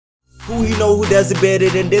Who you know who does it better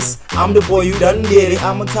than this? I'm the boy, you done did it.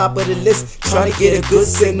 I'm on top of the list, trying to get a good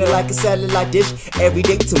signal like a satellite dish. Every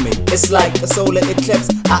day to me, it's like a solar eclipse.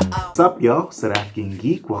 What's up, yo?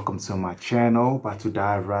 s.a.geek. Welcome to my channel. About to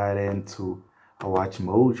dive right into a Watch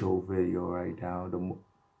Mojo video right now.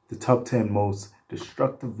 The top 10 most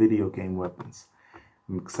destructive video game weapons.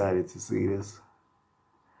 I'm excited to see this.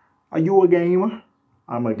 Are you a gamer?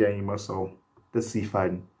 I'm a gamer, so let's see if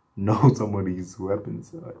I know some of these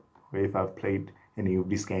weapons. Or if I've played any of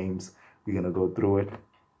these games. We're gonna go through it.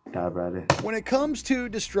 Dive right in. When it comes to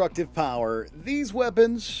destructive power, these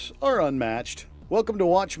weapons are unmatched. Welcome to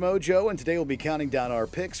Watch Mojo, and today we'll be counting down our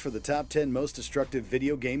picks for the top 10 most destructive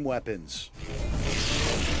video game weapons.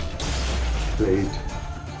 Played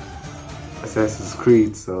Assassin's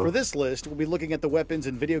Creed, so... For this list, we'll be looking at the weapons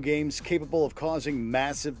in video games capable of causing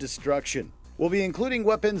massive destruction. We'll be including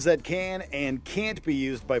weapons that can and can't be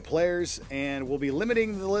used by players, and we'll be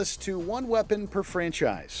limiting the list to one weapon per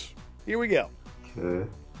franchise. Here we go. Okay.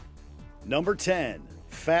 Number 10,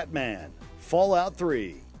 Fat Man, Fallout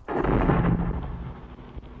 3.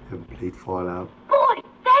 Haven't played Fallout. Boy,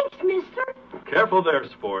 thanks, mister. Careful there,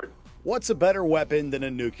 sport. What's a better weapon than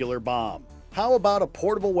a nuclear bomb? How about a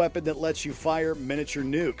portable weapon that lets you fire miniature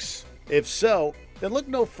nukes? If so, then look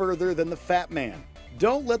no further than the Fat Man.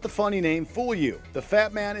 Don't let the funny name fool you. The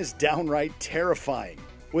Fat Man is downright terrifying.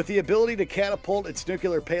 With the ability to catapult its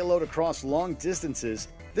nuclear payload across long distances,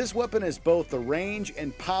 this weapon has both the range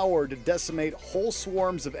and power to decimate whole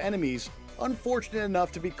swarms of enemies unfortunate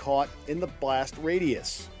enough to be caught in the blast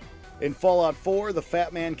radius. In Fallout 4, the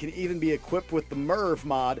Fat Man can even be equipped with the MERV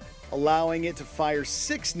mod, allowing it to fire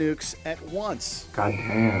 6 nukes at once. God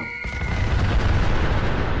damn.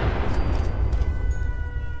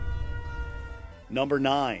 Number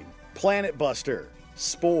 9, Planet Buster,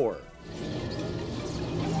 Spore.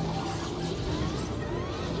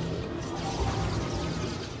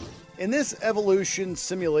 In this evolution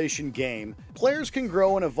simulation game, players can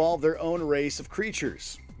grow and evolve their own race of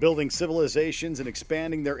creatures, building civilizations and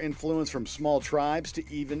expanding their influence from small tribes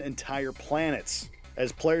to even entire planets.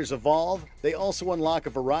 As players evolve, they also unlock a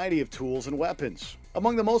variety of tools and weapons.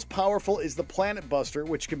 Among the most powerful is the Planet Buster,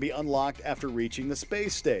 which can be unlocked after reaching the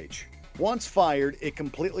space stage. Once fired, it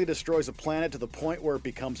completely destroys a planet to the point where it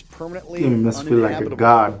becomes permanently must feel like a uninhabitable.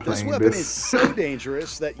 god This playing weapon this. is so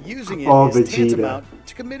dangerous that using it Or is Vegeta, tantamount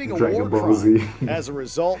to committing a Dragon war Ball Z. crime. As a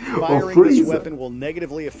result, firing this Frieza. weapon will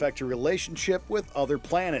negatively affect your relationship with other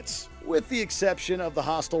planets, with the exception of the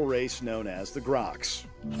hostile race known as the Groks.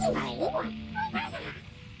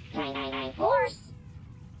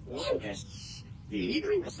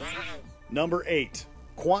 Number 8,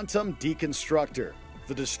 Quantum Deconstructor,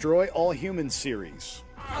 the Destroy All Humans series.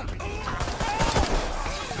 30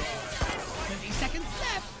 seconds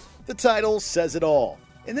left. The title says it all.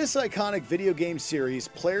 In this iconic video game series,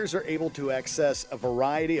 players are able to access a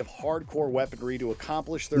variety of hardcore weaponry to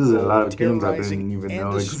accomplish their There's a goal lot of of games I didn't terrorizing even and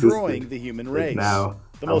know destroying existed. the human But race. now,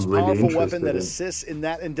 The most I'm really powerful weapon interested that in. assists in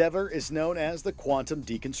that endeavor is known as the Quantum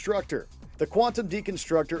Deconstructor. The Quantum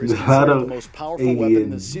Deconstructor is There's a lot considered of the most powerful weapon in the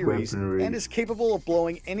alien series weaponry. and is capable of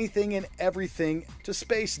blowing anything and everything to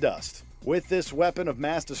space dust. With this weapon of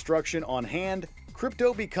mass destruction on hand,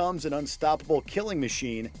 Crypto becomes an unstoppable killing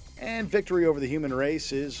machine, and victory over the human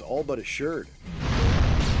race is all but assured.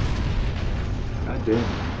 God damn.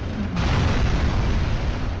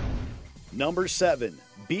 Number 7,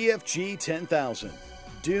 BFG 10,000,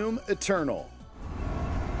 Doom Eternal.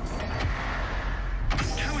 I'm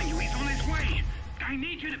telling you, he's on his way. I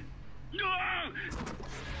need you to...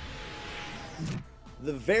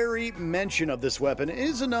 The very mention of this weapon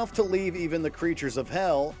is enough to leave even the creatures of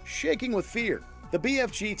hell shaking with fear. The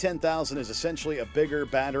BFG 10,000 is essentially a bigger,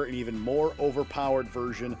 badder, and even more overpowered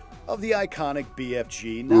version of the iconic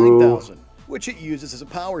BFG 9000, which it uses as a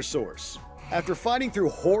power source. After fighting through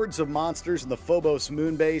hordes of monsters in the Phobos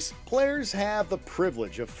moon base, players have the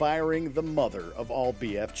privilege of firing the mother of all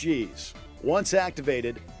BFGs. Once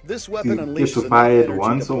activated, this weapon You get unleashes to enough fire it energy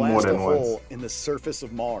once to or more blast a than once? hole in the surface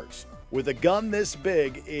of Mars. With a gun this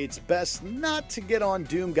big, it's best not to get on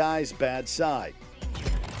Doom Guy's bad side.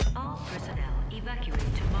 All personnel evacuate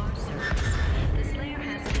to Mars surface. The Slayer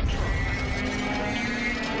has control.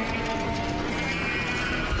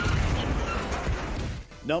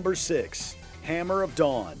 Number 6, Hammer of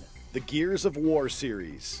Dawn, the Gears of War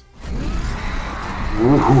series.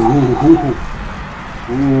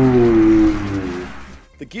 Ooh.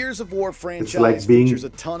 The Gears of War franchise like features a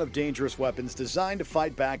ton of dangerous weapons designed to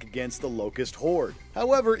fight back against the Locust Horde.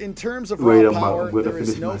 However, in terms of raw power, there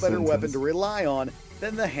is no better weapon to rely on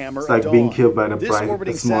than the Hammer of Dawn. Being killed by the This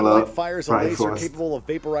orbiting satellite fires a laser capable of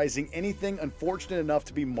vaporizing anything unfortunate enough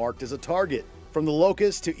to be marked as a target. From the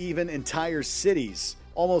Locust to even entire cities,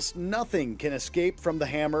 almost nothing can escape from the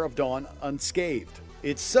Hammer of Dawn unscathed.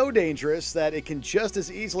 It's so dangerous that it can just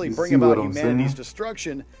as easily bring about humanity's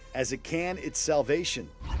destruction as it can its salvation.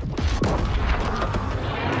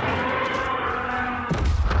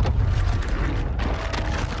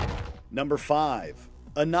 Number 5.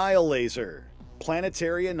 Annihilazor.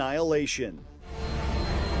 Planetary Annihilation.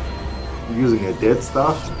 Using a dead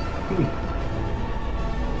star?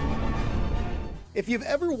 If you've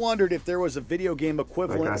ever wondered if there was a video game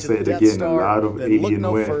equivalent to said the Death again, Star, then look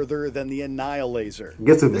no win. further than the Annihilazor.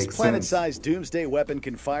 This planet-sized doomsday weapon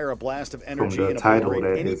can fire a blast of energy and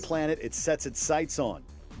obliterate any planet it sets its sights on.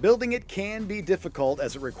 Building it can be difficult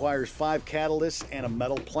as it requires 5 catalysts and a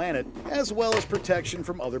metal planet, as well as protection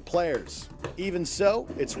from other players. Even so,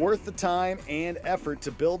 it's worth the time and effort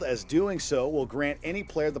to build, as doing so will grant any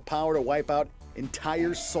player the power to wipe out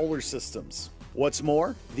entire solar systems. What's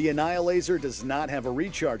more, the Annihilazor does not have a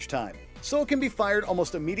recharge time, so it can be fired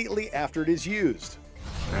almost immediately after it is used.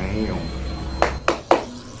 Damn.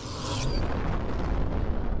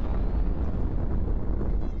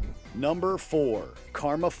 Number 4.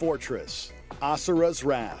 Karma Fortress. Asura's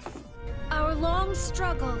Wrath. Our long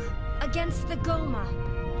struggle against the Goma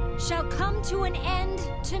shall come to an end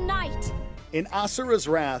tonight. In Asura's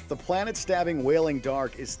Wrath, the planet-stabbing Wailing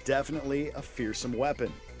Dark is definitely a fearsome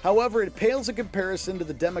weapon. However, it pales in comparison to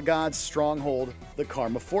the demigod's stronghold, the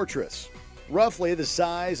Karma Fortress. Roughly the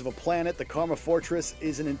size of a planet, the Karma Fortress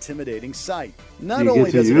is an intimidating sight. Not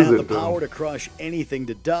only does it have the power to crush anything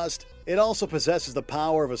to dust, it also possesses the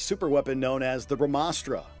power of a superweapon known as the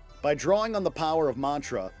Brahmastra. By drawing on the power of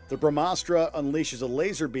Mantra, the Brahmastra unleashes a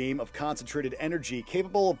laser beam of concentrated energy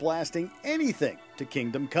capable of blasting anything to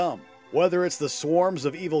Kingdom Come. Whether it's the swarms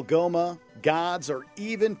of evil Goma, gods, or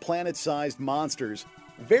even planet-sized monsters,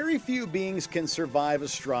 very few beings can survive a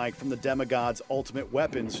strike from the demigod's ultimate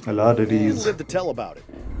weapons and live to tell about it.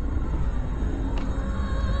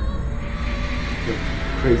 The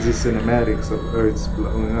crazy cinematics of Earth's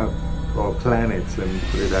blowing up, or planets, let me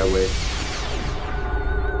put it that way.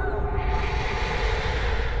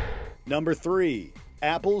 Number 3.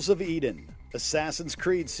 Apples of Eden. Assassin's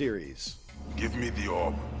Creed series. Give me the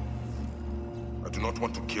orb. I do not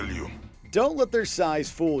want to kill you. Don't let their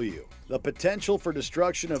size fool you. The potential for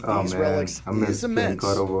destruction of these relics is immense.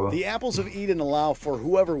 The Apples of Eden allow for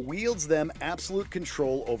whoever wields them absolute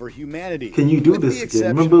control over humanity. Can you do this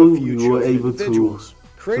again? Remember you were able to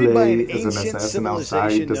created by an play as an assassin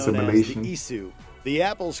outside the simulation? As the Isu. The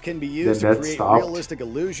apples can be used to create realistic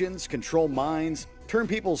illusions, control minds, turn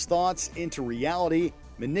people's thoughts into reality,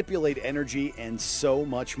 manipulate energy, and so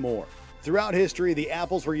much more. Throughout history, the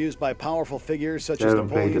apples were used by powerful figures such as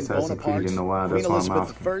Napoleon Bonaparte, Queen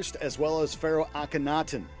Elizabeth I, as well as Pharaoh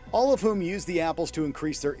Akhenaten, all of whom used the apples to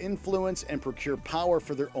increase their influence and procure power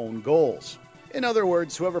for their own goals. In other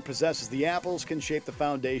words, whoever possesses the apples can shape the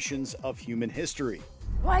foundations of human history.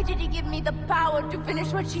 Why did he give me the power to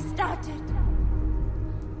finish what she started?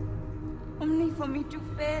 Only for me to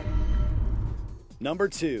fail. Number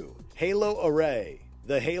 2. Halo Array,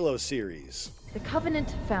 the Halo series. The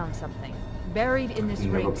Covenant found something, buried in this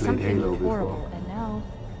ring, something horrible, and now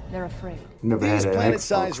they're afraid. These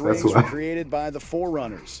planet-sized rings were created by the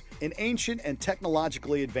Forerunners, an ancient and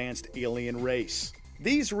technologically advanced alien race.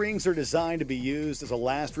 These rings are designed to be used as a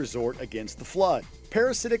last resort against the Flood,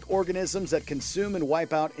 parasitic organisms that consume and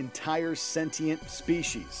wipe out entire sentient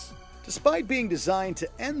species. Despite being designed to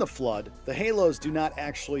end the Flood, the Halos do not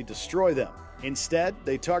actually destroy them. Instead,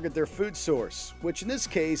 they target their food source, which in this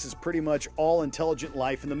case is pretty much all intelligent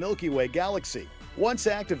life in the Milky Way galaxy. Once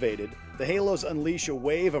activated, the Halos unleash a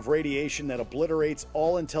wave of radiation that obliterates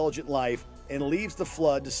all intelligent life and leaves the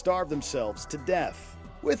Flood to starve themselves to death.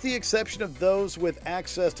 With the exception of those with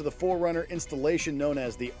access to the Forerunner installation known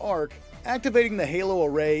as the Ark, activating the Halo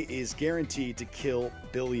Array is guaranteed to kill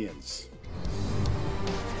billions.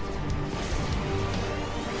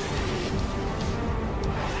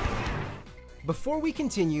 Before we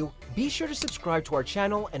continue, be sure to subscribe to our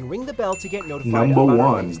channel and ring the bell to get notified about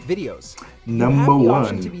our latest videos. You have the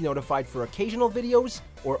option to be notified for occasional videos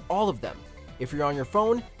or all of them. If you're on your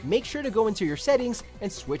phone, make sure to go into your settings and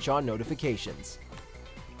switch on notifications.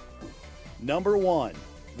 Number 1.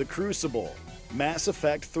 The Crucible, Mass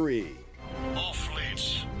Effect 3. All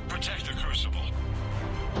fleets, protect the Crucible.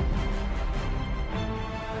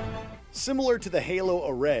 Similar to the Halo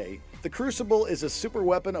Array, The Crucible is a super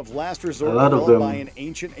weapon of last resort A lot of developed them by an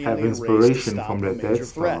ancient have alien race to inspiration stop from a the major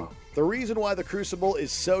Death threat. Star. The reason why the Crucible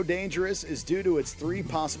is so dangerous is due to its 3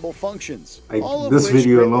 possible functions, Like, all of this which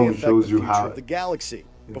video greatly alone affect shows the you future how of the galaxy.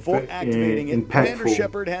 Before activating it, impactful Commander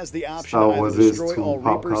Shepard has the option Star to Wars either is destroy to all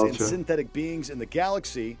pop Reapers and culture. synthetic beings in the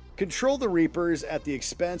galaxy, control the Reapers at the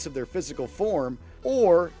expense of their physical form,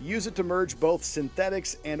 or use it to merge both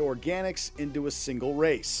synthetics and organics into a single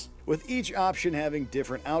race. With each option having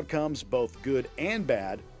different outcomes, both good and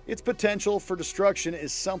bad, its potential for destruction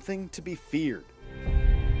is something to be feared.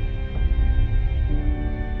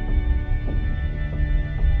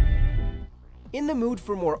 In the mood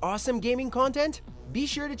for more awesome gaming content? Be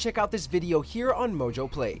sure to check out this video here on Mojo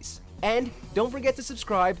Plays. And don't forget to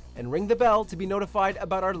subscribe and ring the bell to be notified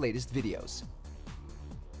about our latest videos.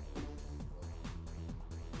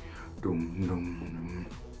 Dum, dum, dum.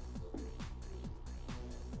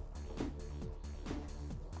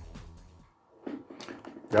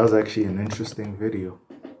 That was actually an interesting video.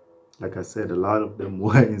 Like I said, a lot of them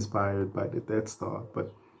were inspired by the Death Star,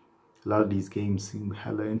 but a lot of these games seem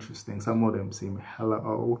hella interesting. Some of them seem hella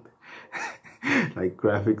old. Like,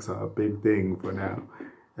 graphics are a big thing for now,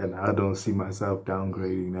 and I don't see myself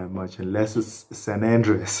downgrading that much unless it's San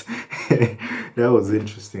Andreas. That was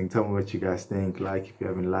interesting. Tell me what you guys think. Like if you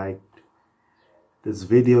haven't liked this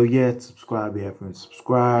video yet, subscribe if you haven't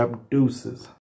subscribed. Deuces.